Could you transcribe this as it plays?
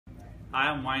Hi,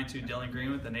 I'm YN2 Dylan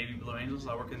Green with the Navy Blue Angels.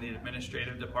 I work in the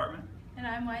administrative department. And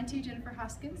I'm YN2 Jennifer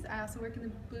Hoskins. I also work in the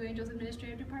Blue Angels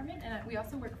Administrative Department, and we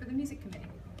also work for the Music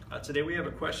Committee. Today we have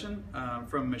a question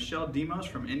from Michelle Demos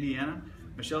from Indiana.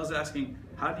 Michelle is asking,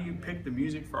 how do you pick the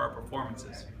music for our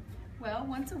performances? Well,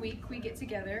 once a week we get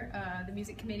together, the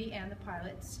Music Committee and the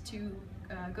pilots, to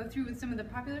go through with some of the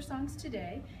popular songs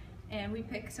today, and we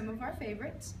pick some of our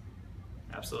favorites.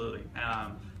 Absolutely.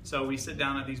 So we sit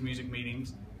down at these music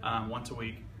meetings once a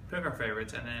week, pick our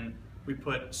favorites, and then we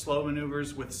put slow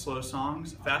maneuvers with slow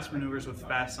songs, fast maneuvers with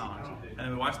fast songs, and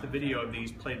then we watch the video of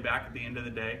these played back at the end of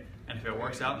the day, and if it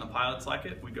works out and the pilots like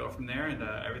it, we go from there and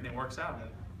everything works out.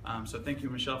 So thank you,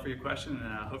 Michelle, for your question,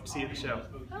 and I hope to see you at the show.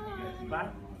 Bye. Bye.